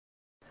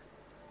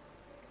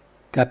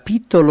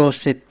Capitolo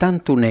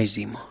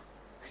 71.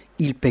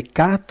 Il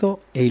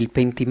peccato e il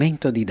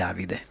pentimento di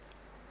Davide.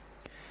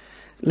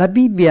 La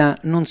Bibbia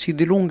non si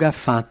dilunga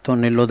affatto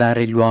nel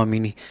lodare gli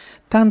uomini,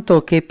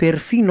 tanto che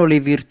perfino le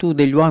virtù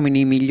degli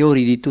uomini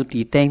migliori di tutti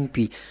i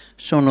tempi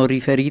sono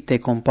riferite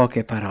con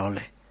poche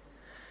parole.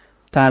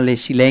 Tale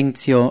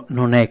silenzio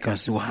non è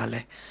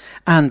casuale,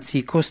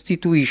 anzi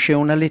costituisce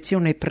una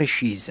lezione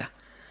precisa.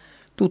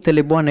 Tutte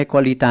le buone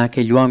qualità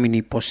che gli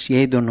uomini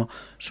possiedono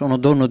sono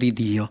dono di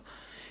Dio,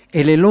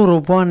 e le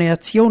loro buone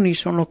azioni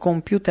sono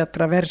compiute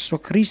attraverso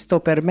Cristo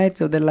per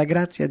mezzo della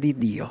grazia di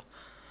Dio.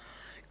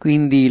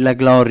 Quindi la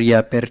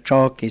gloria per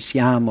ciò che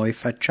siamo e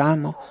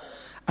facciamo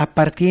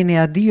appartiene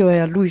a Dio e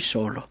a Lui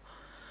solo.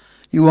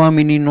 Gli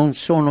uomini non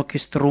sono che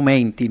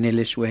strumenti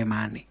nelle sue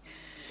mani.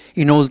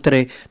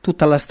 Inoltre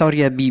tutta la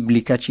storia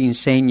biblica ci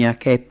insegna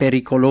che è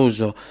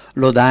pericoloso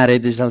lodare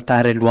ed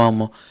esaltare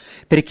l'uomo,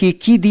 perché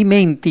chi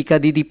dimentica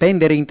di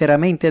dipendere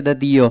interamente da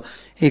Dio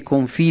e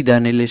confida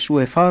nelle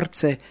sue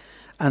forze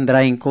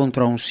andrà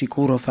incontro a un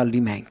sicuro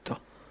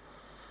fallimento.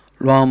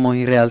 L'uomo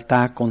in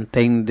realtà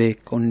contende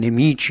con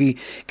nemici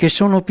che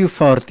sono più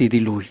forti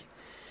di lui.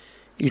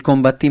 Il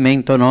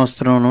combattimento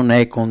nostro non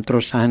è contro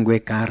sangue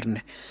e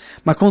carne,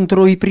 ma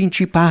contro i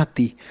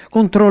principati,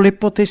 contro le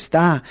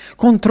potestà,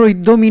 contro i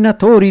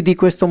dominatori di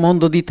questo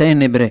mondo di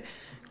tenebre,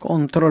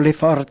 contro le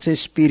forze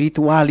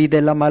spirituali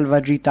della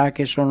malvagità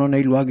che sono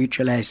nei luoghi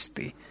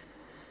celesti.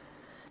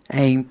 È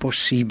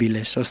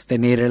impossibile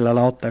sostenere la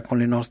lotta con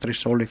le nostre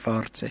sole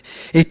forze,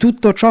 e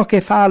tutto ciò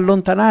che fa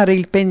allontanare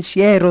il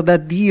pensiero da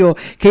Dio,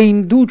 che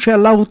induce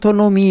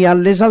all'autonomia,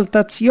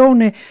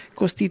 all'esaltazione,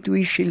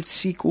 costituisce il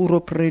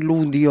sicuro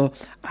preludio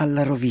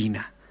alla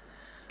rovina.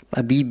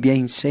 La Bibbia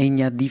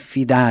insegna a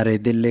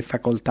diffidare delle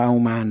facoltà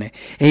umane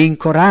e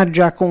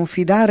incoraggia a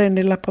confidare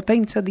nella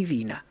potenza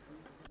divina.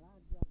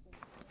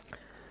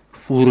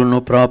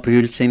 Furono proprio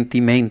il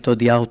sentimento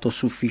di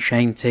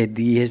autosufficienza e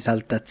di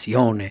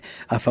esaltazione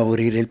a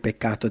favorire il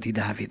peccato di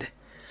Davide.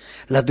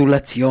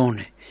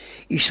 L'adulazione,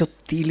 i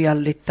sottili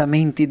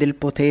allettamenti del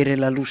potere e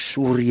la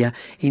lussuria,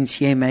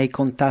 insieme ai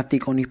contatti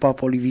con i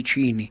popoli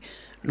vicini,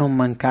 non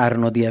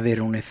mancarono di avere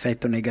un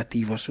effetto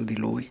negativo su di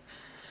lui.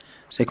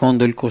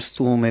 Secondo il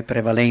costume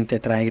prevalente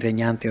tra i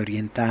regnanti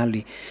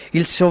orientali,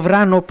 il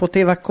sovrano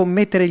poteva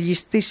commettere gli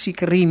stessi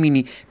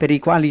crimini per i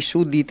quali i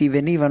sudditi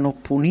venivano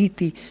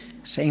puniti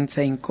senza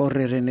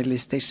incorrere nelle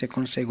stesse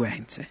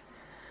conseguenze.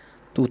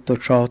 Tutto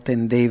ciò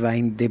tendeva a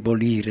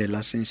indebolire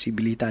la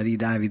sensibilità di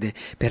Davide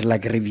per la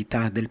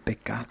gravità del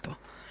peccato.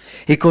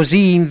 E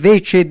così,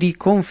 invece di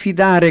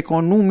confidare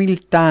con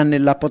umiltà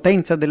nella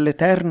potenza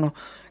dell'Eterno,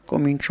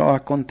 cominciò a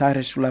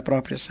contare sulla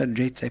propria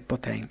saggezza e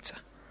potenza.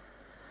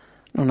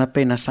 Non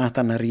appena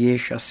Satana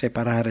riesce a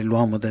separare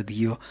l'uomo da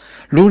Dio,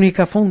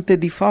 l'unica fonte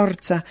di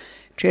forza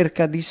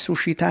cerca di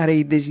suscitare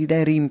i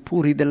desideri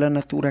impuri della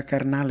natura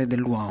carnale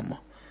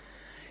dell'uomo.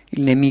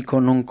 Il nemico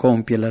non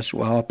compie la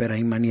sua opera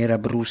in maniera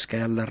brusca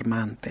e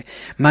allarmante,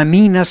 ma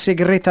mina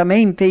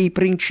segretamente i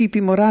principi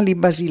morali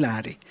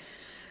basilari.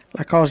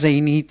 La cosa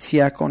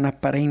inizia con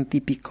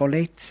apparenti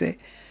piccolezze,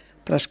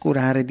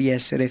 trascurare di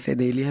essere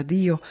fedeli a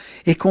Dio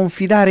e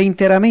confidare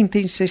interamente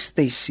in se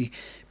stessi,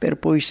 per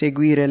poi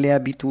seguire le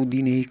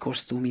abitudini e i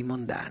costumi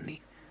mondani.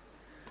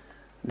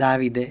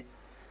 Davide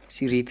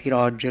si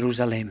ritirò a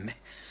Gerusalemme,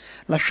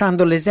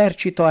 lasciando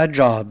l'esercito a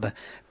Giobbe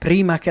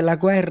prima che la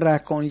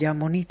guerra con gli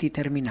Ammoniti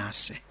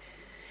terminasse.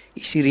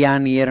 I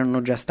siriani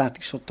erano già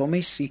stati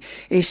sottomessi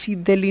e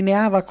si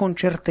delineava con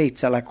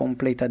certezza la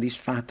completa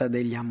disfatta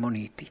degli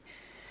Ammoniti.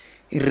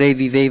 Il re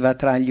viveva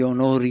tra gli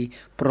onori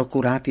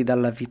procurati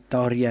dalla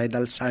vittoria e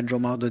dal saggio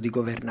modo di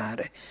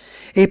governare,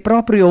 e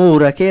proprio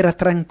ora che era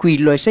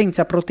tranquillo e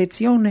senza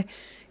protezione,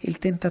 il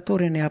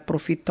tentatore ne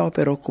approfittò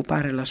per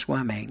occupare la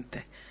sua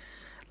mente.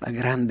 La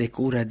grande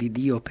cura di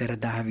Dio per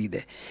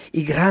Davide,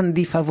 i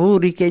grandi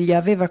favori che gli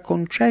aveva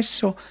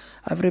concesso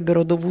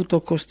avrebbero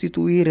dovuto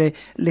costituire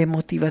le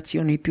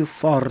motivazioni più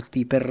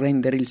forti per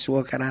rendere il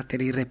suo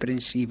carattere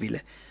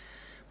irreprensibile.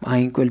 Ma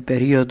in quel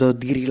periodo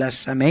di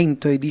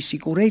rilassamento e di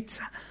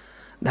sicurezza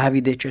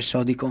Davide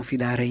cessò di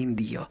confidare in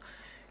Dio,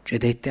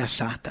 cedette a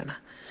Satana,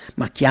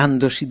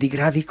 macchiandosi di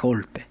gravi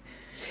colpe.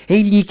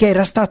 Egli, che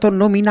era stato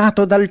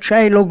nominato dal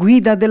cielo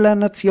guida della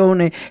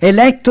nazione,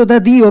 eletto da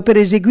Dio per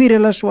eseguire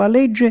la sua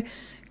legge,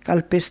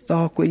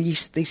 calpestò quegli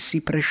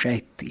stessi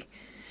precetti.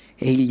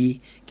 Egli,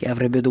 che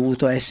avrebbe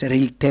dovuto essere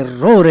il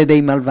terrore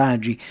dei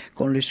malvagi,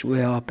 con le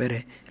sue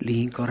opere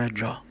li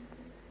incoraggiò.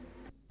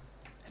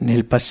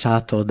 Nel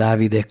passato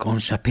Davide,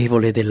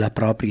 consapevole della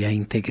propria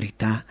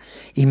integrità,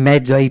 in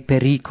mezzo ai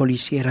pericoli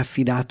si era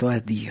affidato a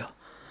Dio.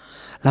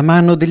 La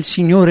mano del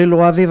Signore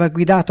lo aveva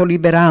guidato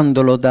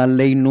liberandolo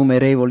dalle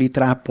innumerevoli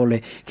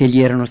trappole che gli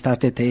erano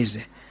state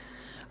tese.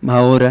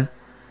 Ma ora,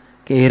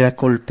 che era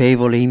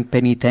colpevole e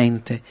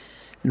impenitente,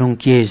 non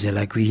chiese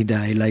la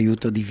guida e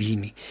l'aiuto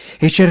divini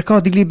e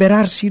cercò di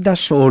liberarsi da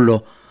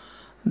solo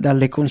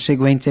dalle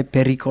conseguenze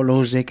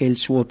pericolose che il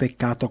suo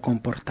peccato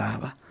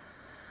comportava.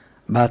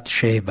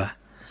 Batsheba,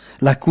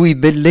 la cui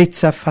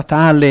bellezza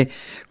fatale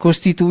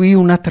costituì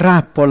una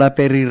trappola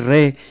per il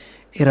re,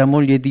 era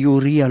moglie di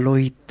Uria lo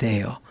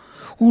Itteo,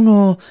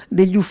 uno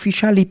degli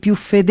ufficiali più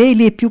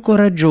fedeli e più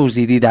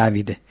coraggiosi di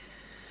Davide.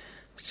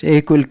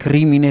 Se quel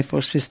crimine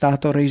fosse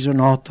stato reso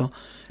noto,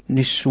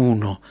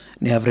 nessuno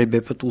ne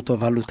avrebbe potuto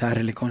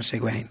valutare le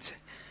conseguenze.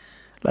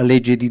 La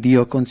legge di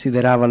Dio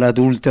considerava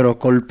l'adultero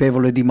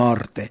colpevole di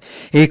morte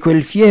e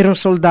quel fiero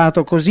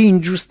soldato così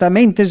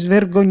ingiustamente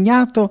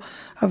svergognato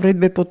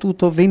avrebbe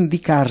potuto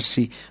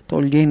vendicarsi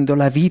togliendo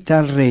la vita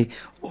al re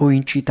o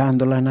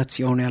incitando la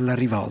nazione alla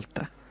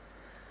rivolta.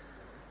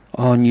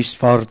 Ogni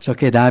sforzo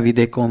che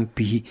Davide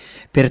compì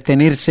per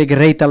tener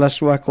segreta la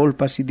sua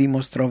colpa si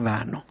dimostrò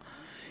vano.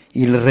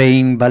 Il re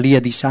in balia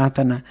di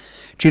Satana,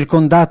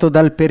 circondato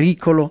dal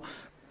pericolo,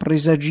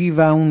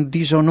 presagiva un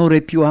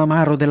disonore più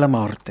amaro della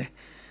morte.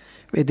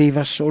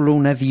 Vedeva solo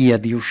una via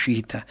di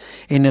uscita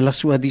e nella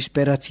sua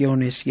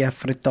disperazione si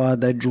affrettò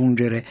ad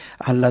aggiungere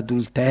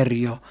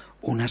all'adulterio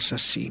un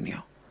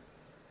assassinio.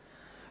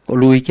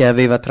 Colui che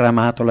aveva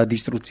tramato la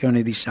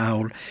distruzione di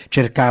Saul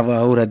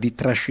cercava ora di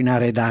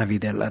trascinare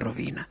Davide alla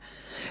rovina.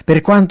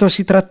 Per quanto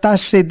si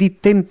trattasse di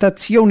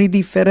tentazioni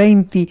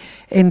differenti,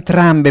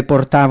 entrambe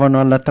portavano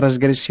alla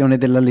trasgressione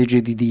della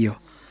legge di Dio.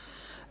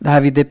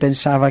 Davide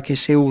pensava che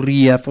se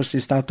Uria fosse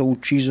stato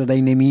ucciso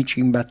dai nemici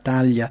in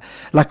battaglia,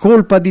 la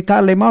colpa di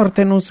tale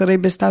morte non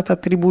sarebbe stata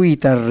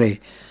attribuita al re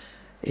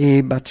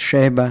e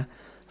Batsheba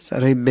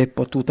sarebbe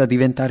potuta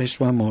diventare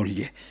sua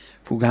moglie,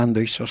 fugando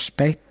i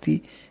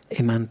sospetti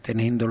e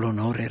mantenendo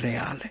l'onore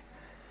reale.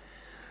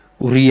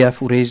 Uria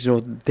fu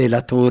reso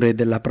delatore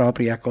della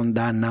propria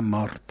condanna a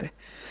morte.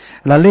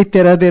 La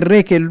lettera del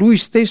re che lui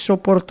stesso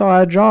portò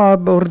a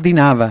Giobab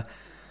ordinava: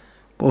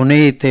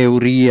 «Ponete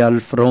Uria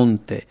al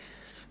fronte,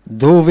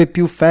 dove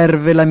più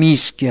ferve la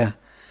mischia,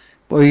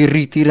 poi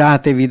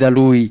ritiratevi da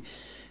lui,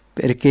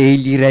 perché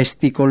egli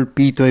resti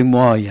colpito e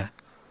muoia».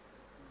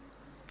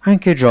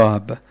 Anche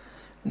Giobab,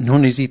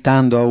 non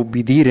esitando a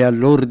ubbidire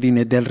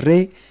all'ordine del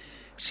re,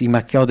 si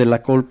macchiò della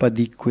colpa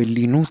di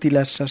quell'inutile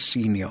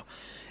assassinio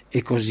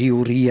e così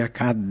Uria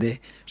cadde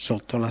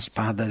sotto la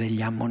spada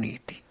degli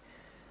Ammoniti.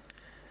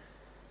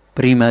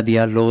 Prima di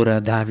allora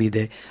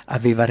Davide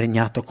aveva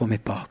regnato come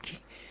pochi.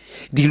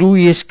 Di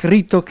lui è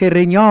scritto che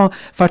regnò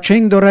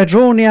facendo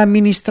ragione e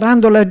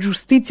amministrando la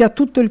giustizia a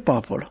tutto il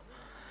popolo.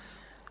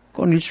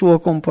 Con il suo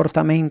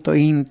comportamento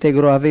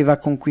integro aveva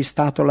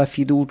conquistato la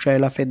fiducia e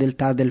la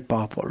fedeltà del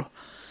popolo,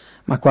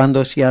 ma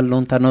quando si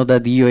allontanò da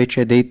Dio e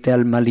cedette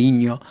al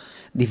maligno,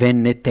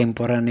 divenne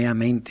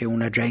temporaneamente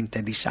un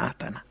agente di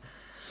Satana.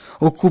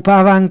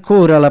 Occupava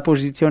ancora la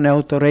posizione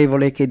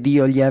autorevole che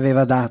Dio gli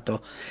aveva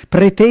dato,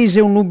 pretese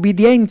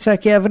un'ubbidienza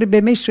che avrebbe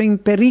messo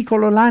in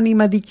pericolo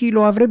l'anima di chi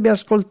lo avrebbe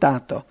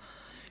ascoltato.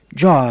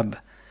 Giobab,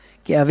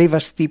 che aveva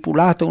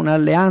stipulato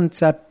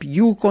un'alleanza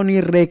più con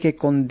il re che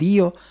con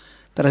Dio,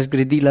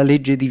 trasgredì la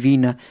legge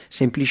divina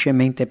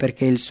semplicemente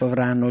perché il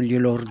sovrano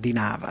glielo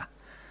ordinava.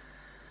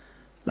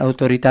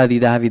 L'autorità di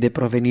Davide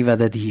proveniva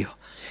da Dio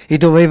e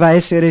doveva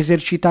essere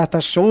esercitata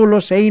solo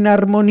se in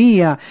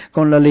armonia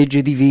con la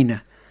legge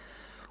divina.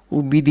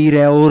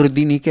 Ubbidire a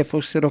ordini che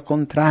fossero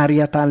contrari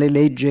a tale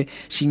legge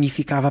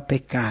significava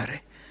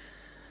peccare.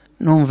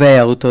 Non v'è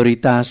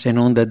autorità se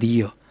non da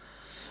Dio,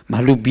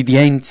 ma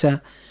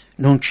l'ubbidienza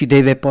non ci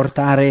deve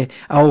portare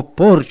a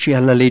opporci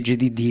alla legge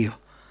di Dio.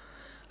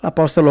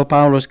 L'Apostolo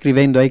Paolo,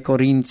 scrivendo ai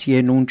Corinzi,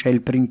 enuncia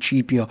il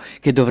principio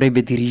che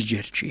dovrebbe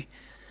dirigerci.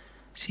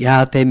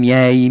 Siate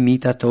miei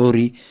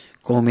imitatori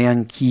come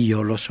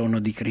anch'io lo sono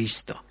di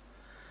Cristo.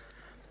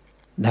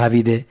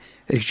 Davide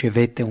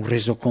ricevette un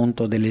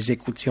resoconto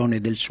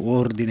dell'esecuzione del suo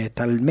ordine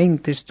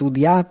talmente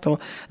studiato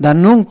da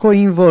non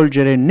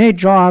coinvolgere né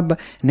Giobab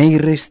né il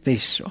re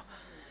stesso.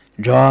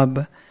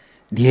 Giobab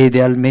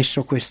diede al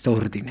messo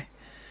quest'ordine: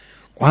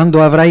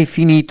 quando avrai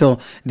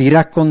finito di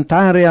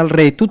raccontare al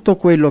re tutto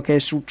quello che è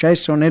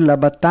successo nella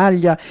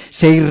battaglia,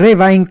 se il re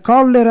va in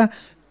collera,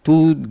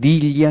 tu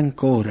digli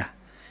ancora: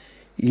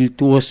 il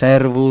tuo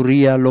servo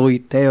Uria lo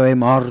Itteo è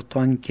morto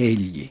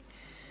anch'egli.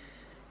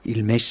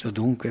 Il messo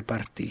dunque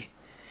partì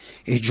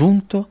e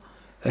giunto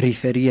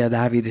riferì a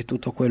Davide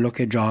tutto quello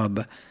che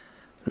Giobab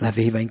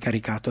l'aveva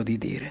incaricato di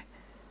dire.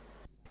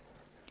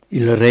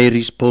 Il re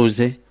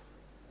rispose: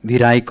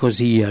 dirai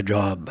così a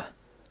Giobab: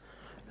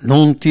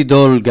 non ti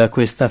dolga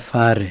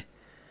quest'affare,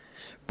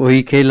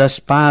 poiché la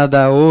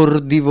spada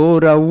or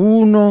divora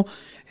uno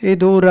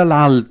ed ora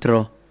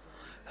l'altro.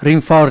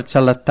 Rinforza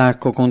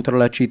l'attacco contro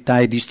la città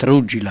e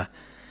distruggila,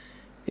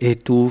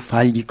 e tu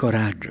fagli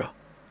coraggio.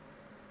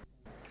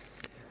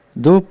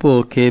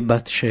 Dopo che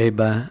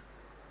Batsheba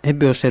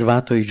ebbe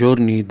osservato i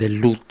giorni del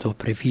lutto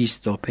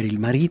previsto per il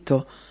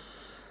marito,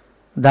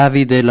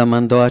 Davide la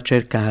mandò a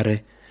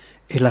cercare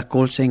e la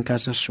accolse in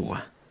casa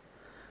sua.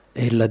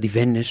 Ella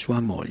divenne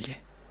sua moglie.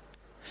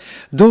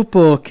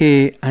 Dopo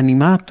che,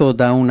 animato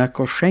da una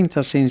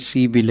coscienza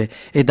sensibile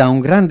e da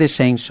un grande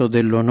senso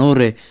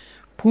dell'onore,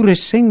 pur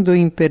essendo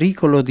in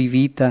pericolo di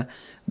vita,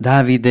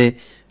 Davide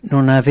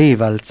non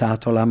aveva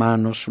alzato la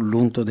mano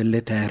sull'unto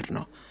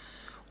dell'Eterno.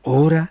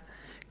 Ora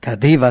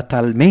cadeva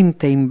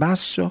talmente in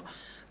basso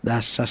da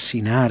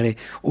assassinare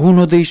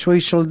uno dei suoi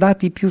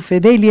soldati più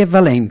fedeli e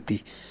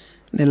valenti,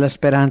 nella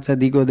speranza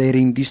di godere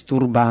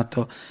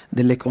indisturbato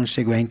delle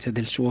conseguenze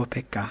del suo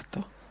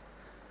peccato.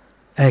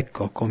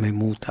 Ecco come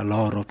muta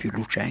l'oro più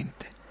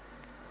lucente.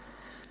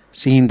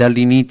 Sin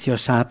dall'inizio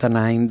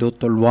Satana ha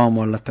indotto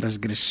l'uomo alla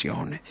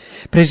trasgressione,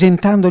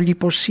 presentandogli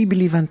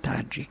possibili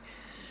vantaggi.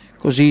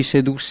 Così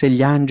sedusse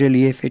gli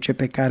angeli e fece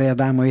peccare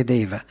Adamo ed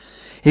Eva,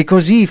 e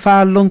così fa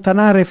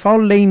allontanare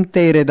folle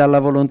intere dalla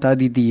volontà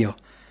di Dio.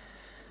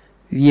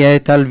 Vi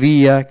è tal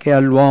via che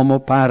all'uomo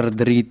par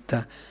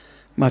dritta,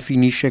 ma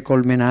finisce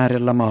col menare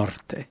alla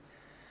morte.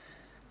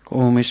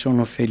 Come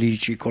sono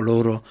felici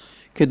coloro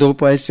che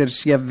dopo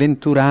essersi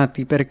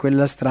avventurati per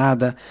quella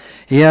strada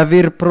e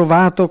aver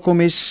provato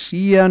come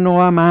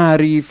siano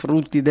amari i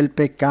frutti del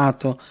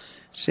peccato,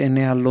 se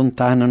ne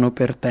allontanano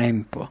per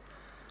tempo.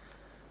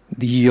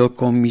 Dio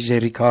con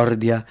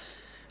misericordia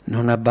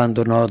non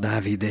abbandonò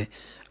Davide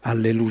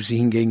alle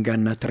lusinghe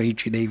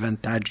ingannatrici dei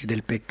vantaggi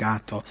del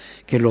peccato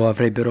che lo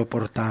avrebbero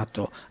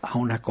portato a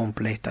una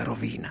completa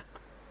rovina.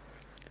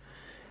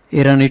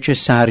 Era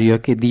necessario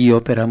che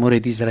Dio, per amore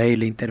di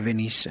Israele,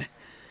 intervenisse.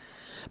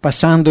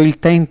 Passando il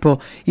tempo,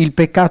 il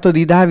peccato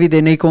di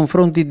Davide nei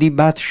confronti di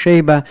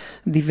Batsheba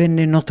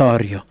divenne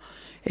notorio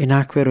e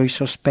nacquero i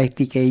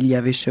sospetti che egli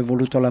avesse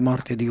voluto la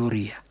morte di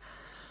Uria.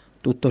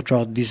 Tutto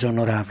ciò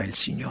disonorava il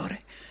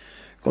Signore,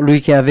 colui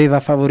che aveva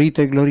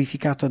favorito e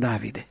glorificato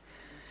Davide.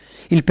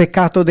 Il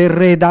peccato del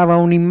re dava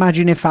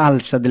un'immagine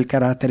falsa del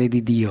carattere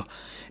di Dio,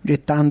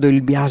 gettando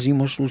il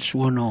biasimo sul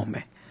suo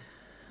nome.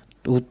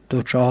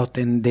 Tutto ciò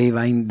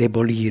tendeva a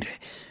indebolire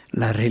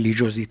la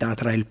religiosità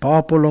tra il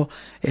popolo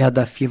e ad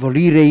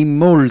affievolire in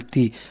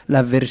molti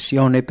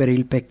l'avversione per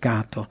il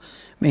peccato,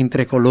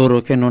 mentre coloro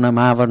che non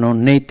amavano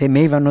né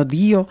temevano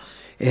Dio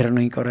erano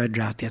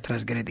incoraggiati a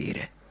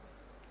trasgredire.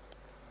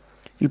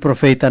 Il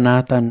profeta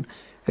Nathan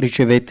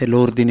ricevette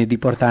l'ordine di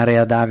portare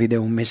a Davide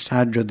un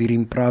messaggio di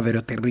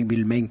rimprovero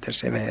terribilmente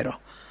severo.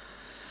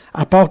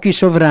 A pochi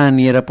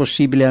sovrani era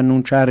possibile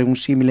annunciare un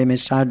simile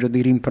messaggio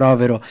di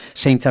rimprovero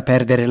senza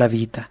perdere la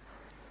vita.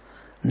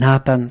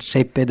 Nathan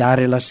seppe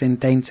dare la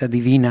sentenza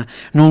divina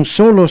non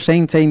solo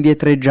senza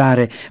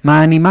indietreggiare, ma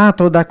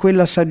animato da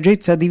quella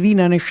saggezza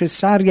divina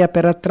necessaria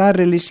per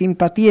attrarre le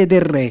simpatie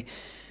del re.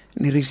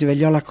 Ne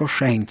risvegliò la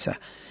coscienza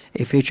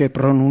e fece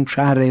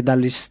pronunciare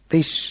dalle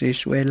stesse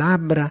sue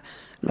labbra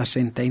la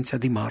sentenza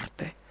di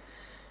morte.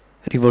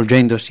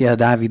 Rivolgendosi a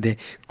Davide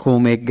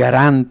come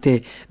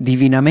garante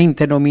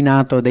divinamente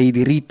nominato dei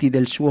diritti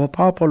del suo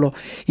popolo,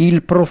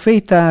 il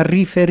profeta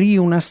riferì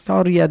una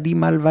storia di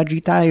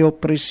malvagità e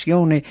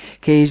oppressione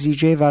che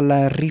esigeva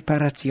la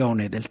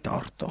riparazione del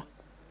torto.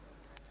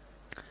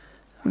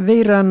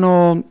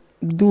 V'erano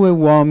 2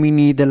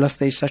 uomini della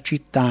stessa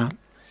città,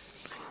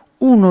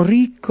 uno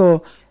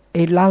ricco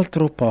e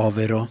l'altro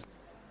povero.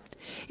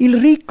 Il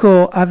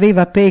ricco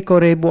aveva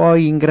pecore e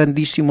buoi in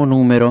grandissimo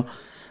numero,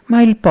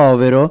 ma il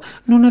povero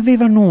non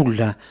aveva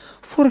nulla,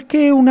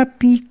 fuorché una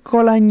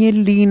piccola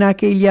agnellina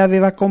che egli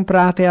aveva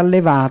comprata e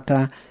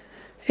allevata.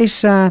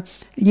 Essa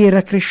gli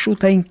era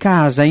cresciuta in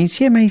casa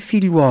insieme ai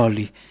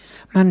figliuoli,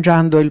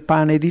 mangiando il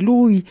pane di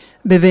lui,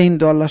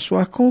 bevendo alla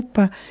sua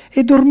coppa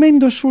e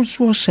dormendo sul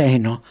suo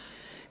seno,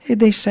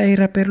 ed essa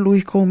era per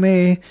lui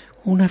come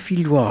una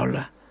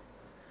figliuola.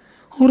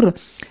 Or,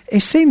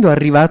 essendo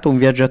arrivato un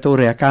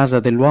viaggiatore a casa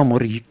dell'uomo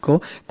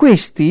ricco,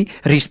 questi,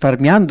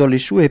 risparmiando le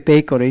sue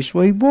pecore e i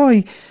suoi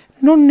buoi,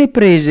 non ne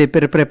prese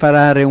per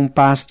preparare un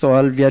pasto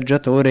al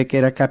viaggiatore che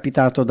era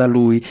capitato da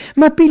lui,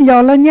 ma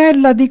pigliò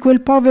l'agnella di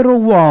quel povero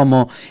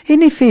uomo e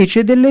ne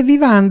fece delle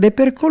vivande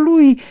per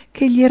colui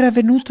che gli era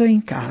venuto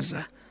in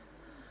casa.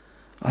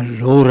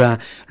 Allora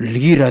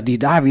l'ira di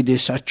Davide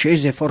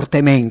s'accese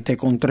fortemente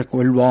contro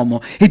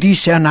quell'uomo e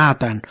disse a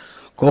Nathan: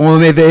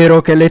 «Come è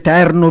vero che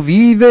l'Eterno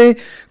vive,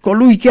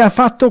 colui che ha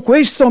fatto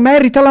questo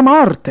merita la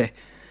morte,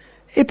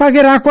 e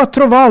pagherà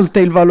 4 volte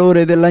il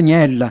valore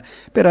dell'agnella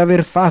per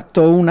aver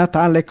fatto una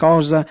tale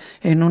cosa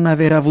e non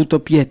aver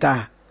avuto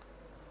pietà».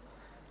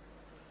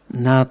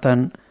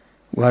 Nathan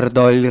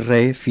guardò il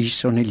re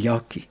fisso negli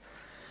occhi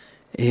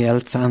e,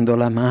 alzando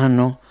la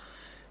mano,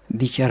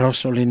 dichiarò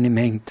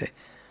solennemente: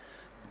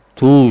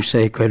 «Tu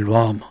sei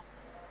quell'uomo.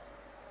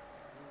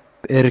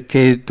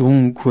 Perché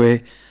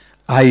dunque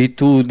hai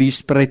tu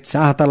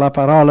disprezzata la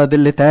parola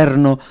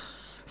dell'Eterno,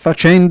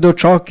 facendo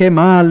ciò che è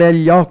male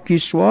agli occhi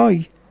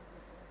suoi?»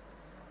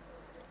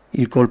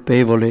 Il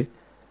colpevole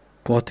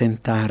può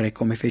tentare,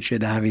 come fece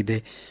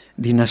Davide,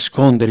 di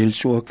nascondere il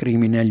suo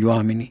crimine agli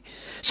uomini,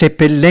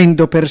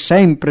 seppellendo per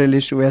sempre le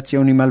sue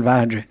azioni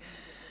malvagie,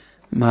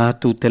 ma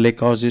tutte le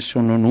cose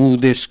sono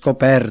nude e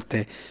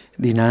scoperte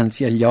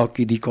dinanzi agli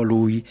occhi di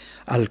colui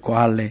al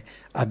quale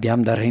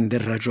abbiamo da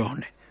render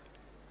ragione.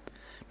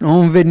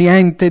 Non v'è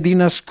niente di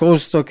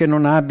nascosto che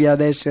non abbia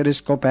ad essere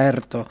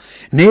scoperto,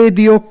 né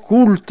di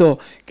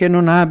occulto che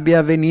non abbia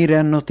a venire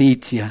a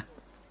notizia.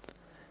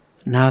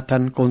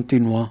 Nathan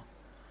continuò: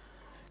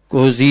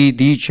 «Così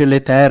dice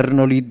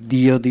l'Eterno,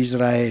 l'Iddio di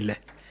Israele: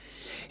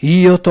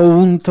 Io t'ho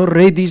unto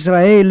re di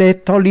Israele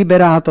e t'ho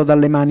liberato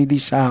dalle mani di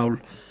Saul,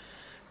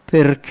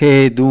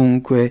 Perché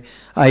dunque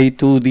hai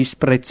tu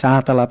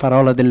disprezzata la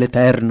parola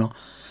dell'Eterno,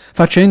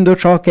 facendo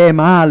ciò che è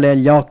male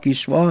agli occhi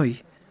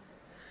suoi?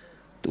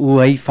 Tu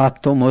hai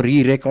fatto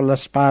morire con la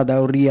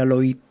spada Uria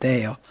lo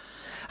Itteo,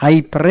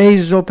 hai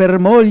preso per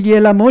moglie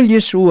la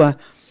moglie sua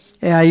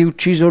e hai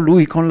ucciso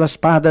lui con la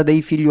spada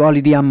dei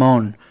figliuoli di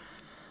Ammon.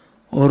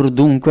 Or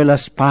dunque la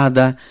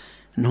spada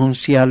non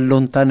si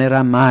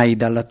allontanerà mai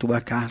dalla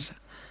tua casa.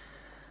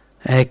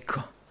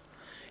 Ecco,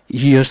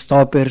 io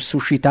sto per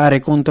suscitare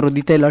contro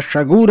di te la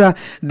sciagura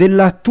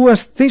della tua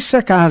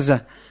stessa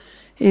casa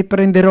e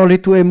prenderò le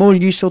tue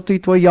mogli sotto i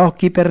tuoi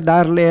occhi per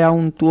darle a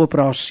un tuo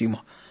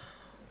prossimo,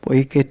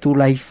 poiché tu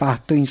l'hai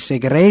fatto in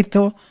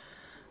segreto,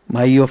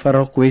 ma io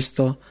farò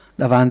questo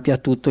davanti a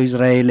tutto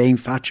Israele in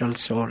faccia al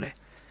sole.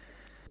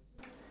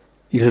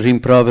 Il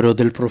rimprovero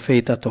del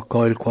profeta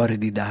toccò il cuore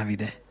di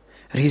Davide,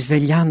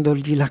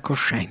 risvegliandogli la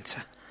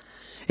coscienza,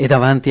 e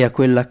davanti a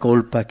quella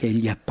colpa che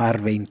gli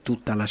apparve in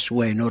tutta la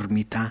sua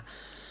enormità,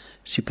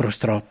 si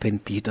prostrò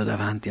pentito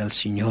davanti al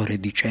Signore,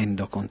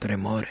 dicendo con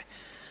tremore: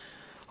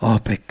 «Ho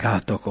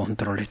peccato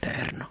contro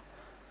l'Eterno».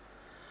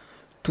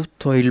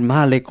 Tutto il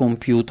male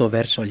compiuto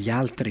verso gli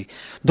altri,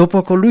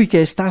 dopo colui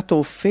che è stato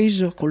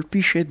offeso,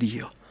 colpisce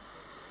Dio.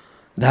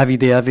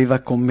 Davide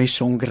aveva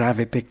commesso un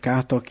grave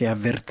peccato che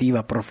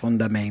avvertiva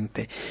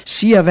profondamente,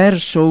 sia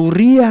verso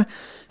Uria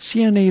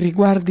sia nei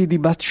riguardi di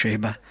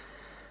Batsheba,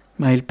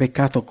 ma il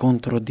peccato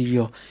contro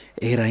Dio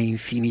era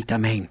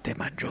infinitamente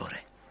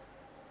maggiore.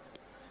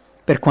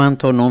 Per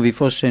quanto non vi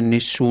fosse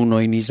nessuno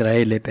in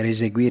Israele per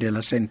eseguire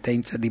la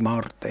sentenza di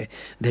morte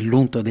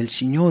dell'unto del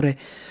Signore,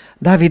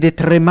 Davide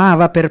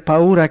tremava per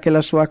paura che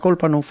la sua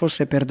colpa non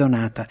fosse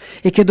perdonata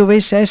e che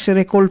dovesse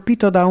essere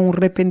colpito da un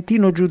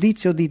repentino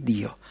giudizio di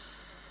Dio.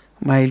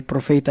 Ma il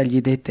profeta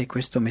gli dette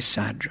questo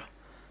messaggio: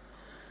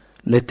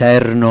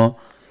 «L'Eterno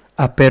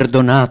ha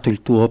perdonato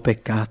il tuo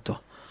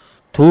peccato,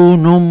 tu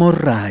non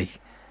morrai».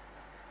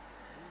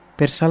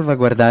 Per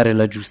salvaguardare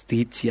la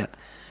giustizia,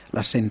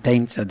 la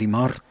sentenza di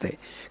morte,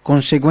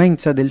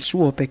 conseguenza del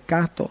suo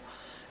peccato,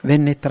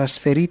 venne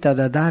trasferita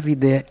da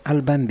Davide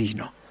al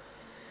bambino.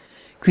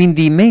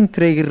 Quindi,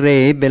 mentre il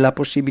re ebbe la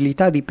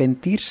possibilità di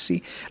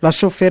pentirsi, la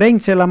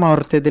sofferenza e la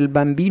morte del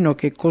bambino,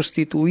 che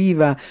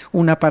costituiva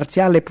una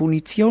parziale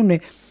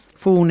punizione,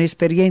 fu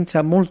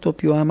un'esperienza molto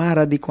più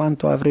amara di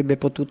quanto avrebbe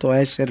potuto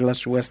essere la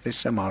sua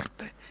stessa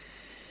morte.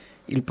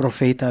 Il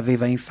profeta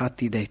aveva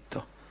infatti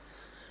detto: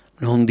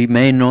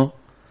 «Nondimeno,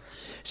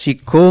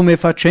 siccome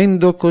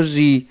facendo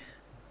così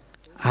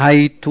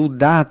hai tu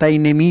data ai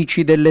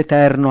nemici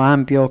dell'Eterno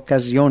ampia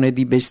occasione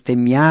di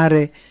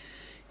bestemmiare,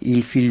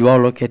 il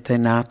figliuolo che t'è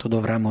nato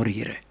dovrà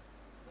morire».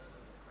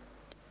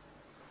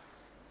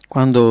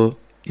 Quando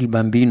il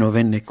bambino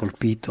venne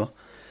colpito,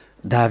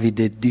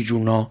 Davide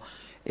digiunò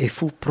e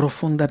fu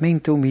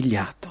profondamente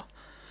umiliato.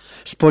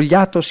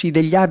 Spogliatosi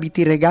degli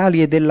abiti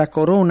regali e della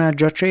corona,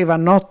 giaceva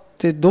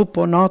notte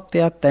dopo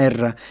notte a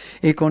terra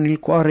e con il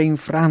cuore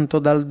infranto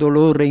dal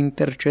dolore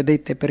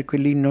intercedette per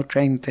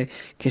quell'innocente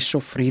che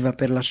soffriva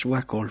per la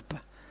sua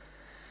colpa.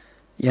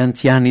 Gli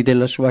anziani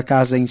della sua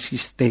casa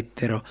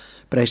insistettero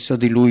presso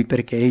di lui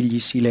perché egli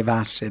si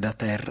levasse da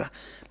terra,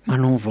 ma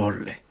non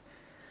volle.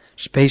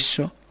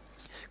 Spesso,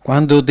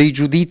 quando dei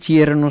giudizi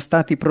erano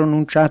stati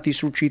pronunciati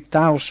su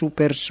città o su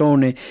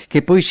persone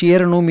che poi si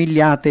erano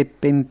umiliate e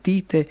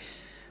pentite,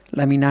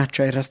 la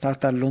minaccia era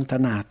stata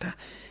allontanata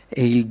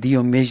e il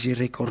Dio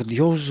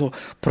misericordioso,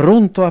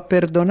 pronto a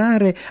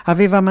perdonare,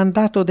 aveva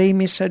mandato dei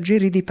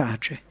messaggeri di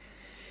pace.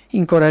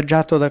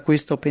 Incoraggiato da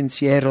questo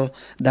pensiero,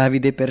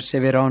 Davide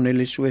perseverò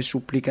nelle sue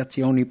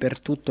supplicazioni per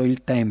tutto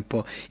il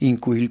tempo in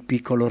cui il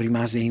piccolo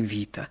rimase in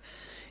vita,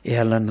 e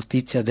alla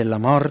notizia della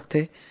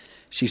morte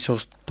si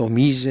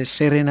sottomise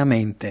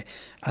serenamente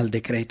al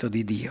decreto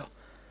di Dio.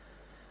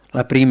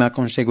 La prima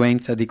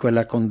conseguenza di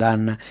quella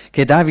condanna,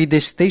 che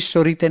Davide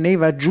stesso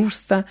riteneva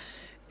giusta,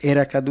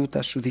 era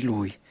caduta su di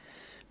lui,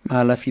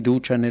 ma la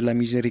fiducia nella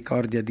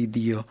misericordia di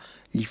Dio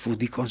gli fu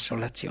di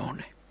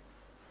consolazione.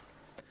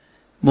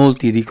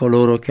 Molti di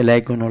coloro che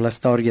leggono la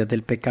storia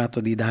del peccato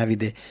di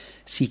Davide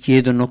si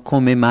chiedono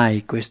come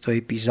mai questo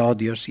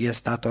episodio sia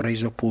stato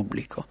reso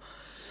pubblico.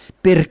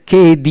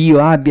 Perché Dio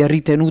abbia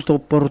ritenuto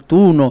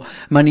opportuno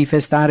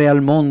manifestare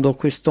al mondo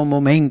questo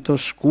momento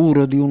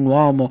oscuro di un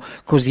uomo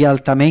così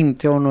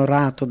altamente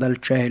onorato dal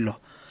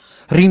cielo.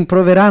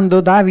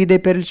 Rimproverando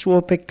Davide per il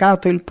suo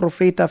peccato, il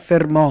profeta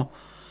affermò: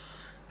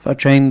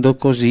 «Facendo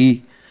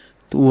così,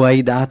 tu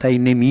hai data ai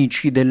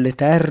nemici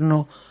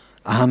dell'Eterno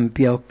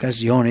ampia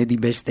occasione di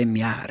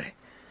bestemmiare».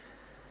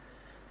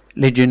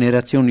 Le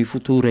generazioni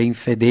future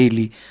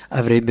infedeli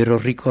avrebbero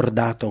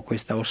ricordato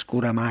questa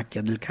oscura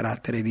macchia del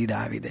carattere di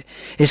Davide,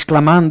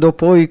 esclamando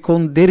poi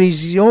con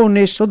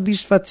derisione e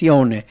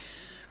soddisfazione: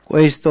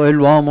 «Questo è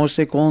l'uomo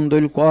secondo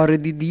il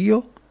cuore di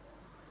Dio?»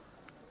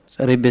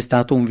 Sarebbe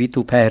stato un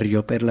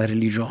vituperio per la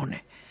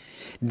religione.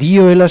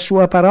 Dio e la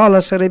sua parola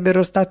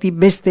sarebbero stati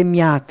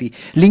bestemmiati,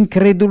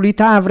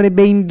 l'incredulità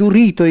avrebbe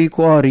indurito i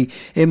cuori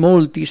e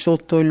molti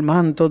sotto il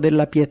manto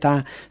della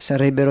pietà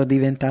sarebbero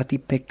diventati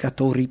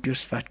peccatori più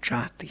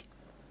sfacciati.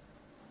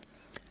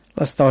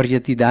 La storia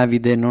di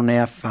Davide non è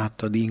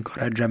affatto di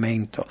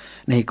incoraggiamento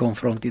nei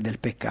confronti del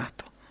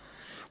peccato.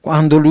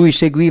 Quando lui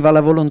seguiva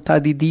la volontà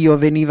di Dio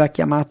veniva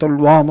chiamato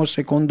l'uomo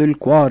secondo il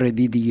cuore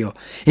di Dio,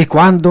 e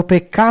quando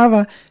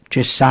peccava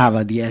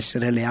cessava di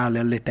essere leale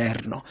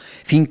all'Eterno,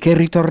 finché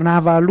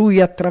ritornava a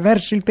lui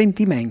attraverso il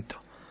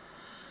pentimento.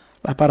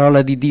 La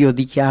parola di Dio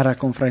dichiara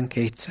con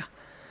franchezza: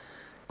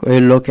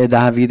 quello che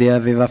Davide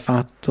aveva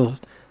fatto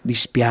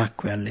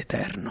dispiacque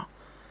all'Eterno.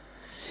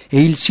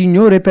 E il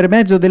Signore per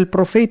mezzo del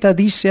profeta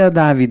disse a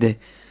Davide: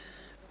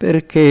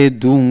 perché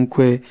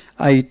dunque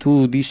hai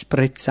tu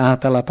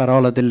disprezzata la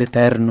parola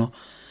dell'Eterno,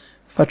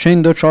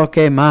 facendo ciò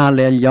che è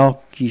male agli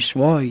occhi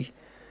suoi?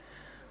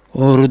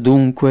 Or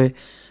dunque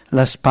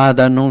la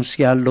spada non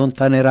si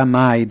allontanerà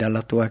mai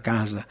dalla tua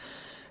casa,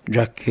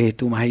 giacché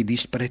tu m'hai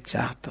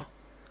disprezzato.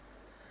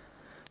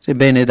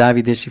 Sebbene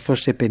Davide si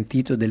fosse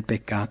pentito del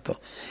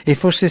peccato e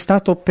fosse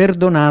stato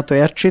perdonato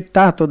e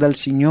accettato dal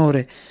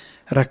Signore,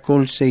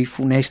 raccolse i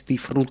funesti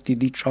frutti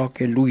di ciò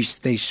che lui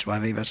stesso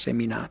aveva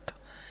seminato.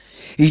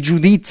 I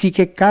giudizi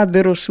che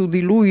caddero su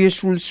di lui e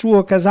sul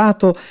suo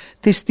casato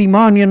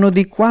testimoniano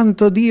di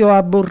quanto Dio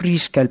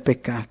aborrisca il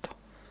peccato.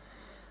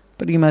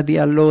 Prima di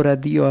allora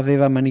Dio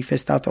aveva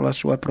manifestato la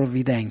sua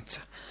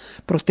provvidenza,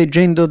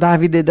 proteggendo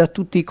Davide da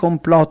tutti i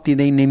complotti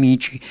dei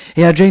nemici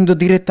e agendo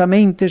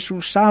direttamente su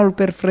Saul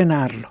per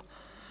frenarlo.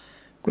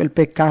 Quel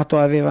peccato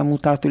aveva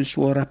mutato il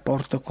suo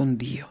rapporto con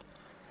Dio.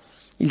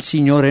 Il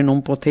Signore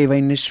non poteva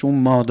in nessun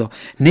modo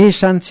né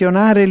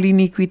sanzionare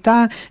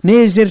l'iniquità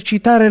né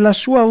esercitare la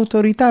sua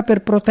autorità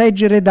per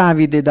proteggere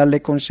Davide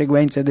dalle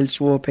conseguenze del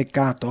suo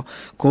peccato,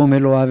 come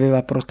lo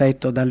aveva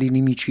protetto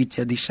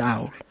dall'inimicizia di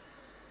Saul.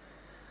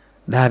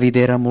 Davide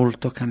era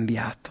molto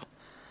cambiato.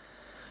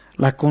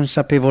 La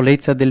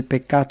consapevolezza del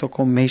peccato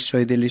commesso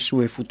e delle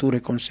sue future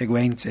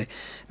conseguenze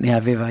ne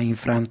aveva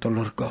infranto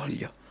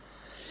l'orgoglio.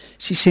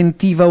 Si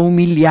sentiva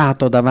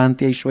umiliato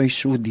davanti ai suoi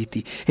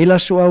sudditi e la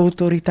sua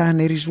autorità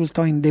ne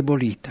risultò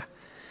indebolita.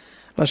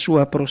 La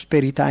sua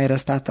prosperità era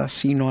stata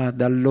sino ad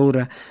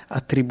allora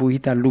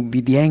attribuita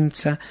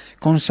all'ubbidienza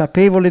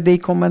consapevole dei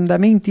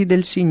comandamenti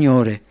del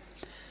Signore,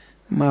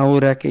 ma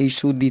ora che i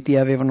sudditi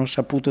avevano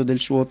saputo del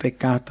suo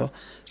peccato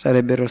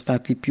sarebbero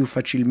stati più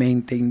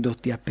facilmente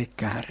indotti a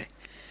peccare.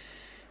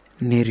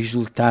 Ne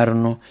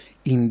risultarono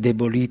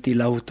indeboliti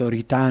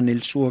l'autorità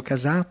nel suo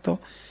casato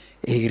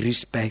e il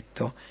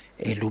rispetto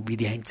e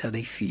l'ubbidienza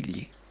dei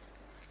figli.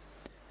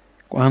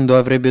 Quando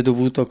avrebbe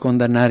dovuto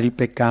condannare il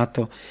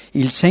peccato,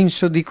 il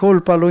senso di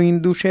colpa lo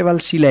induceva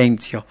al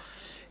silenzio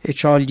e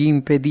ciò gli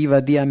impediva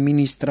di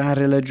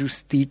amministrare la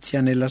giustizia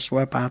nella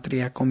sua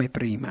patria come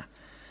prima.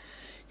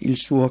 Il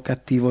suo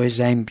cattivo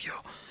esempio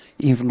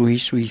influì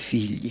sui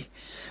figli,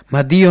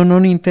 ma Dio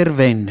non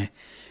intervenne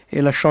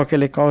e lasciò che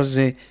le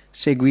cose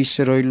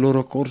seguissero il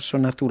loro corso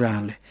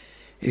naturale,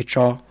 e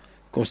ciò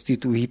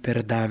costituì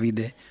per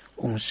Davide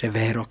un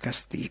severo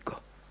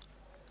castigo.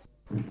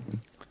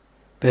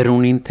 Per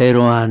un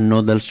intero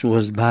anno dal suo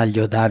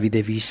sbaglio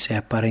Davide visse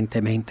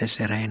apparentemente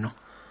sereno.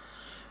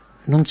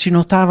 Non si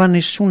notava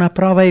nessuna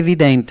prova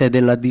evidente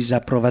della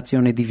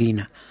disapprovazione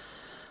divina,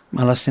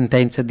 ma la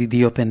sentenza di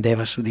Dio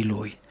pendeva su di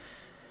lui.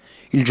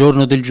 Il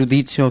giorno del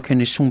giudizio, che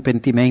nessun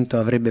pentimento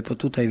avrebbe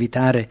potuto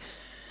evitare,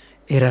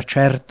 era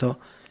certo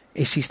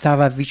e si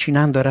stava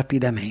avvicinando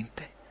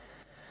rapidamente.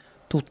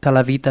 Tutta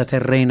la vita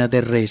terrena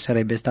del re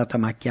sarebbe stata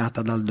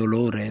macchiata dal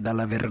dolore e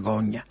dalla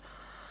vergogna.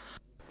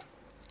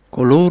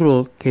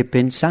 Coloro che,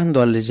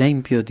 pensando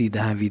all'esempio di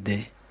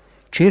Davide,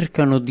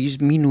 cercano di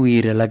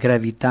sminuire la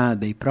gravità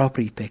dei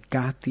propri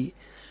peccati,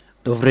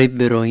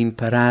 dovrebbero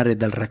imparare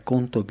dal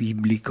racconto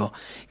biblico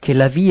che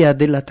la via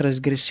della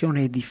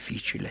trasgressione è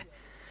difficile,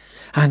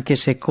 anche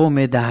se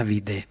come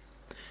Davide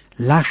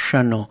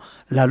lasciano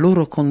la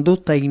loro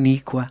condotta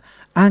iniqua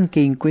anche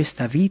in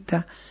questa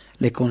vita.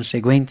 Le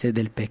conseguenze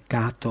del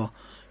peccato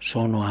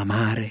sono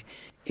amare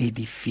e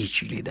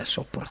difficili da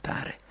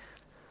sopportare.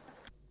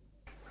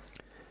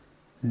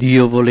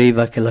 Dio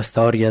voleva che la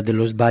storia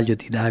dello sbaglio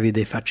di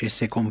Davide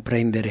facesse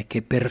comprendere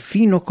che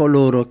perfino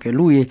coloro che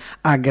lui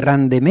ha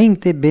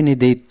grandemente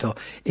benedetto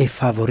e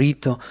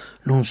favorito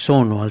non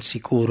sono al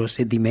sicuro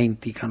se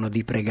dimenticano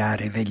di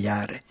pregare e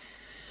vegliare.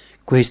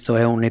 Questo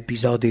è un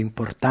episodio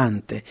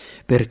importante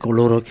per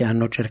coloro che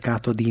hanno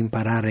cercato di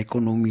imparare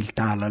con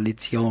umiltà la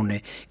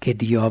lezione che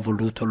Dio ha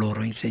voluto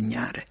loro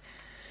insegnare.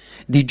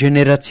 Di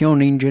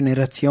generazione in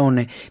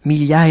generazione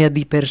migliaia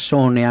di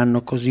persone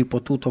hanno così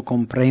potuto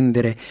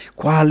comprendere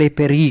quale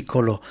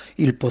pericolo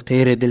il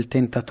potere del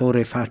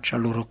tentatore faccia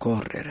loro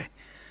correre.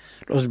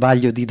 Lo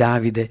sbaglio di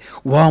Davide,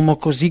 uomo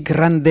così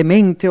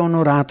grandemente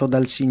onorato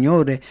dal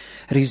Signore,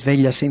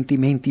 risveglia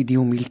sentimenti di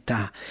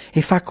umiltà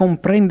e fa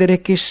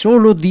comprendere che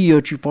solo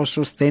Dio ci può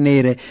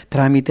sostenere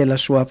tramite la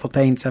sua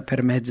potenza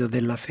per mezzo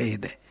della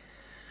fede.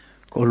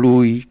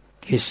 Colui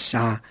che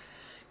sa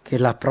che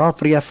la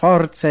propria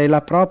forza e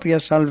la propria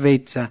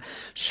salvezza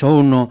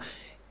sono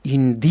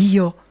in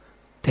Dio,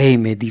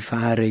 teme di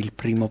fare il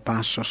primo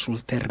passo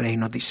sul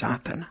terreno di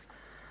Satana.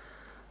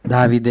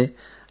 Davide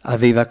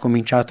Aveva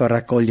cominciato a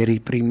raccogliere i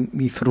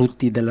primi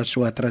frutti della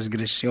sua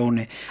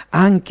trasgressione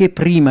anche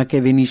prima che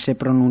venisse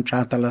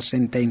pronunciata la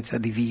sentenza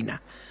divina.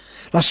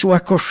 La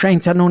sua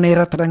coscienza non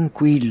era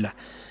tranquilla,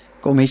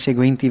 come i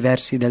seguenti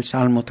versi del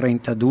Salmo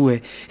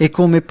 32 e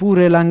come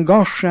pure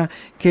l'angoscia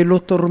che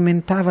lo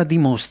tormentava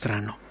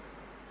dimostrano.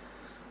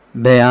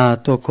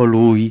 Beato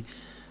colui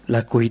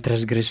la cui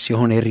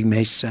trasgressione è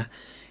rimessa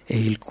e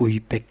il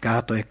cui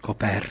peccato è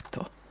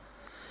coperto.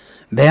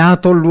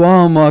 Beato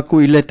l'uomo a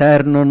cui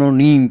l'Eterno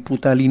non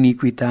imputa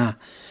l'iniquità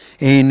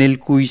e nel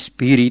cui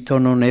spirito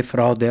non è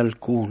frode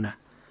alcuna.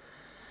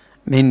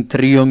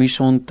 Mentr'io mi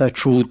son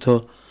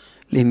taciuto,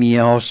 le mie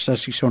ossa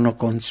si sono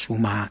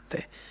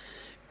consumate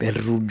per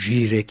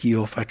ruggire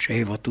ch'io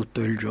facevo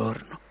tutto il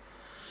giorno.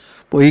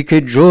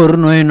 Poiché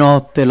giorno e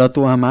notte la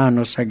tua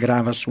mano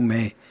s'aggrava su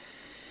me,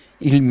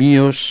 il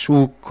mio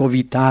succo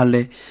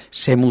vitale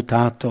s'è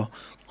mutato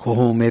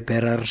come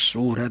per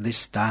arsura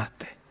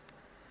d'estate.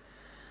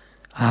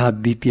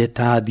 Abbi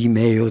pietà di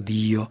me, o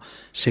Dio,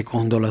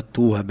 secondo la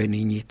tua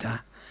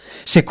benignità.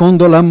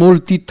 Secondo la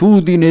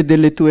moltitudine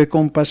delle tue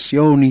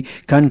compassioni,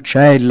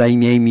 cancella i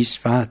miei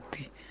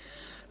misfatti.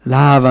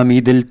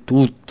 Lavami del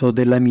tutto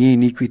della mia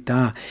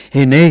iniquità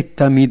e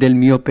nettami del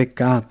mio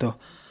peccato,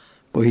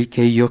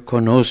 poiché io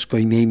conosco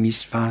i miei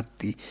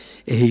misfatti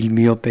e il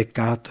mio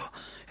peccato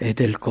è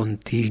del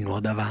continuo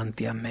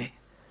davanti a me.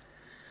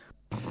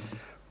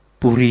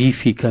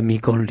 Purificami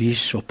con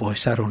l'isso, poi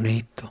sarò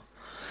netto.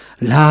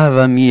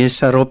 Lavami e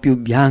sarò più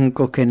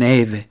bianco che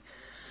neve.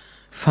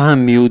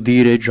 Fammi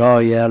udire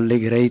gioia e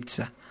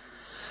allegrezza.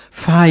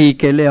 Fai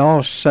che le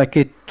ossa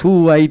che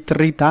tu hai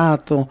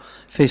tritato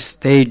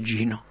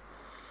festeggino.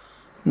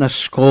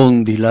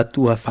 Nascondi la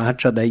tua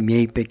faccia dai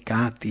miei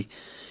peccati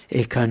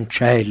e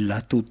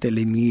cancella tutte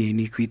le mie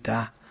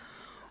iniquità.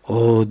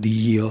 O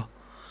Dio,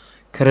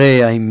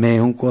 crea in me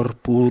un cuor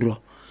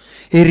puro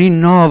e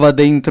rinnova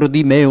dentro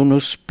di me uno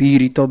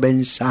spirito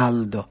ben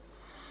saldo.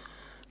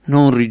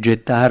 Non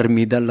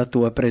rigettarmi dalla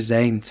tua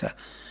presenza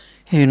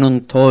e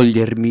non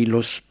togliermi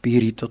lo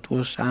Spirito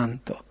tuo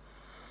Santo.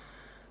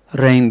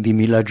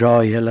 Rendimi la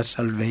gioia e la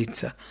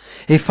salvezza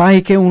e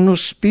fai che uno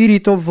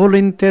spirito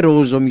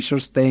volenteroso mi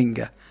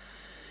sostenga.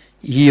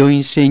 Io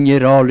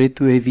insegnerò le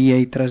tue vie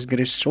ai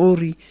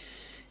trasgressori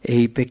e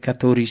i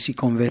peccatori si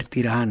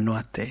convertiranno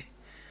a te.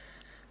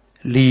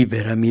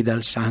 Liberami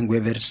dal sangue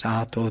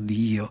versato, o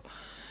Dio,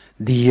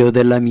 Dio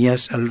della mia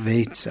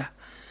salvezza,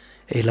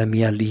 e la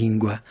mia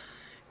lingua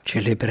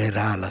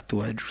celebrerà la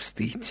tua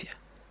giustizia.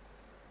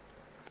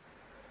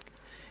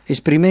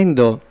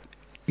 Esprimendo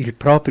il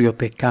proprio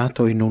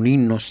peccato in un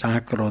inno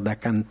sacro da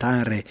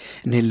cantare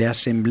nelle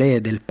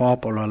assemblee del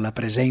popolo alla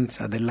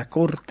presenza della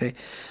corte,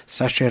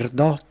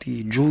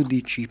 sacerdoti,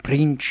 giudici,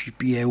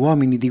 principi e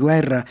uomini di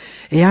guerra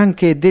e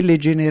anche delle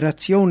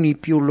generazioni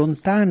più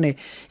lontane,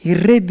 il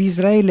re di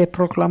Israele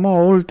proclamò,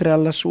 oltre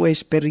alla sua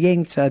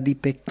esperienza di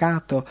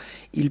peccato,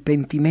 il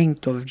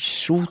pentimento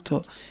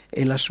vissuto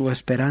e la sua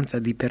speranza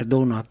di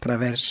perdono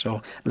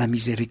attraverso la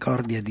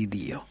misericordia di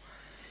Dio.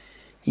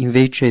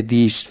 Invece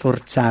di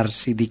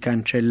sforzarsi di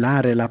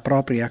cancellare la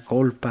propria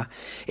colpa,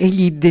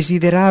 egli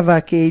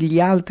desiderava che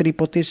gli altri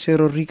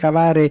potessero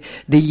ricavare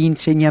degli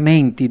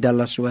insegnamenti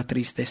dalla sua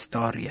triste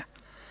storia.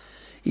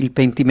 Il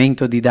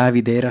pentimento di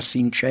Davide era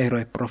sincero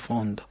e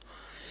profondo.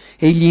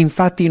 Egli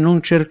infatti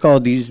non cercò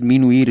di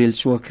sminuire il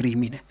suo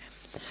crimine.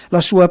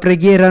 La sua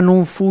preghiera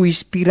non fu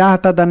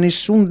ispirata da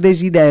nessun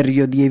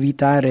desiderio di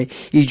evitare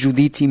i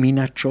giudizi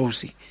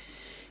minacciosi.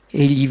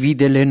 Egli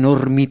vide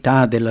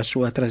l'enormità della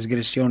sua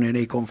trasgressione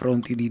nei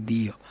confronti di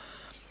Dio,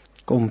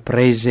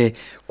 comprese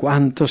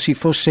quanto si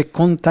fosse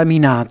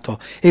contaminato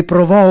e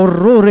provò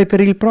orrore per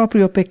il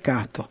proprio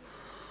peccato.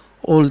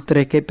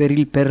 Oltre che per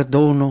il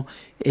perdono,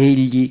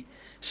 egli,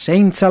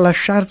 senza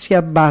lasciarsi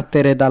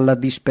abbattere dalla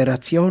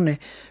disperazione,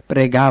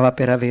 pregava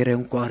per avere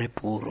un cuore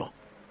puro.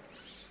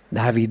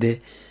 Davide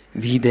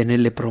vide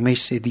nelle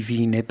promesse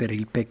divine per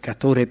il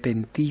peccatore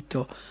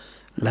pentito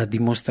la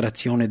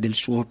dimostrazione del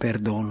suo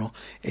perdono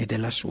e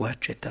della sua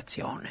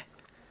accettazione.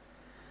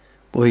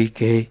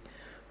 Poiché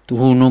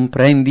tu non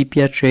prendi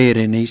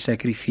piacere nei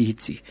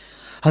sacrifici,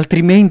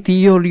 altrimenti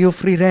io li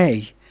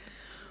offrirei.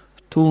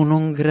 Tu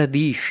non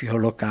gradisci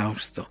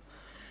olocausto.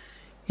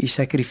 I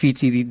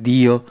sacrifici di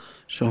Dio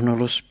sono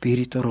lo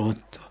spirito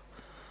rotto.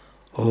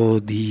 O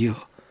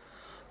Dio,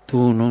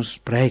 tu non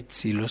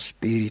sprezzi lo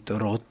spirito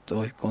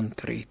rotto e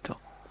contrito.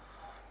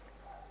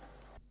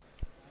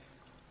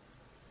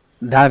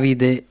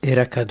 Davide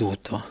era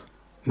caduto,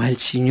 ma il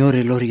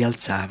Signore lo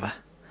rialzava,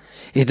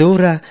 ed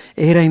ora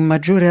era in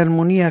maggiore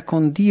armonia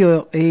con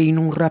Dio e in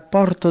un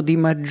rapporto di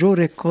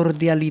maggiore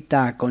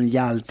cordialità con gli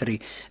altri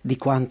di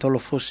quanto lo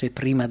fosse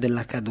prima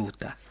della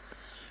caduta.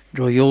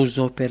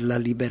 Gioioso per la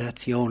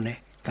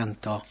liberazione,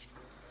 cantò: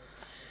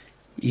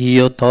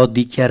 Io t'ho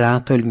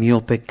dichiarato il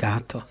mio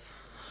peccato,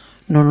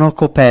 non ho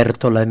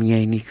coperto la mia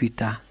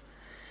iniquità.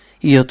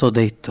 Io t'ho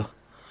detto: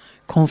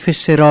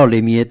 confesserò le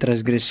mie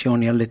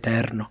trasgressioni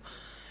all'Eterno,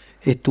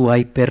 e tu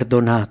hai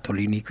perdonato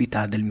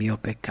l'iniquità del mio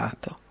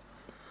peccato.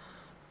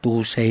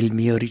 Tu sei il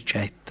mio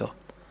ricetto,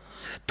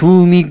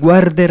 tu mi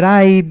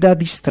guarderai da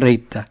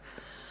distretta,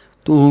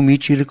 tu mi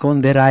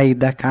circonderai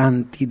da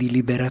canti di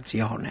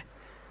liberazione.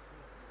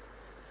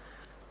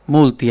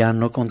 Molti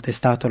hanno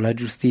contestato la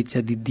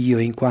giustizia di Dio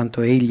in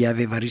quanto egli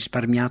aveva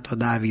risparmiato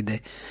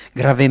Davide,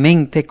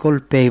 gravemente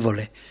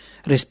colpevole,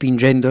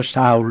 respingendo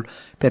Saul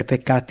per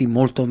peccati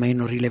molto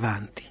meno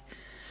rilevanti.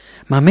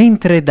 Ma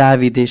mentre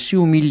Davide si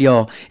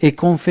umiliò e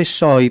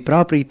confessò i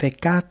propri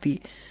peccati,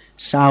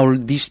 Saul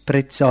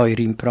disprezzò i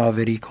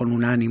rimproveri con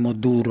un animo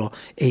duro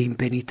e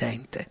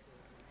impenitente.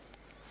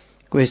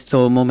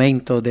 Questo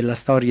momento della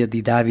storia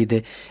di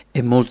Davide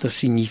è molto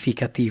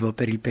significativo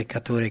per il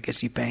peccatore che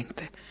si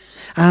pente.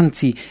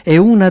 Anzi, è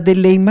una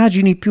delle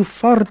immagini più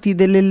forti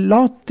delle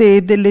lotte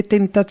e delle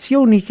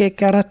tentazioni che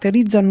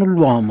caratterizzano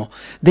l'uomo,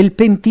 del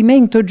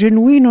pentimento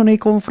genuino nei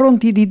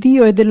confronti di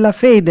Dio e della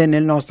fede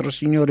nel nostro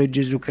Signore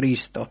Gesù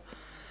Cristo.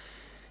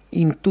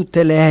 In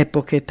tutte le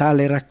epoche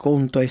tale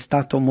racconto è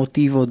stato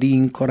motivo di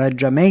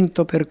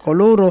incoraggiamento per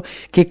coloro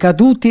che,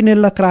 caduti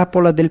nella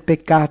trappola del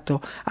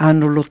peccato,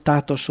 hanno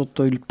lottato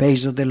sotto il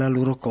peso della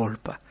loro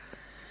colpa.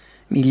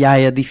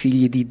 Migliaia di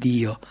figli di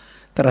Dio,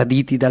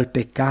 traditi dal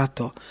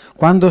peccato,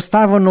 quando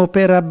stavano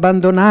per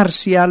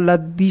abbandonarsi alla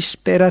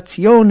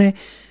disperazione,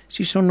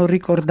 si sono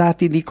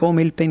ricordati di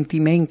come il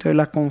pentimento e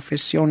la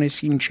confessione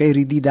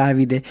sinceri di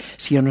Davide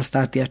siano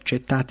stati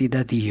accettati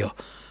da Dio,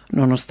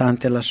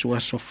 nonostante la sua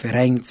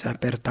sofferenza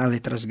per tale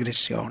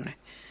trasgressione.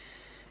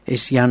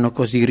 Essi hanno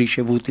così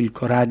ricevuto il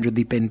coraggio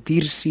di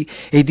pentirsi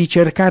e di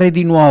cercare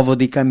di nuovo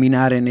di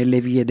camminare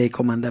nelle vie dei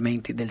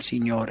comandamenti del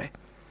Signore.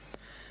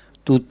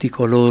 Tutti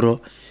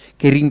coloro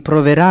che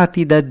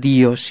rimproverati da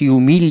Dio si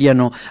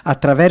umiliano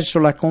attraverso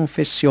la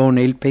confessione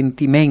e il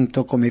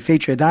pentimento come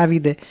fece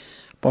Davide,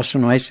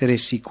 possono essere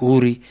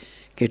sicuri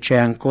che c'è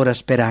ancora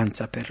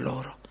speranza per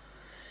loro.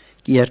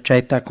 Chi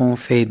accetta con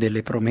fede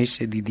le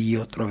promesse di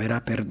Dio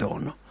troverà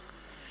perdono.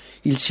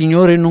 Il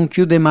Signore non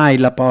chiude mai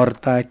la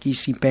porta a chi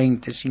si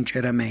pente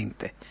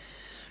sinceramente.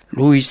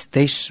 Lui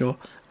stesso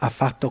ha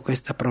fatto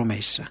questa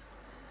promessa.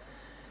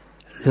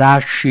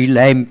 Lasci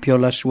l'empio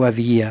la sua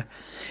via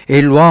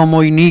e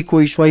l'uomo iniquo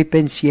i suoi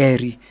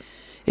pensieri,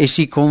 e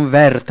si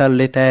converta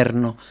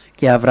all'Eterno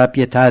che avrà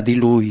pietà di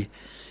lui,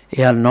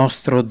 e al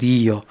nostro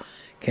Dio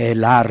che è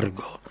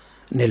largo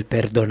nel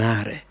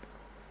perdonare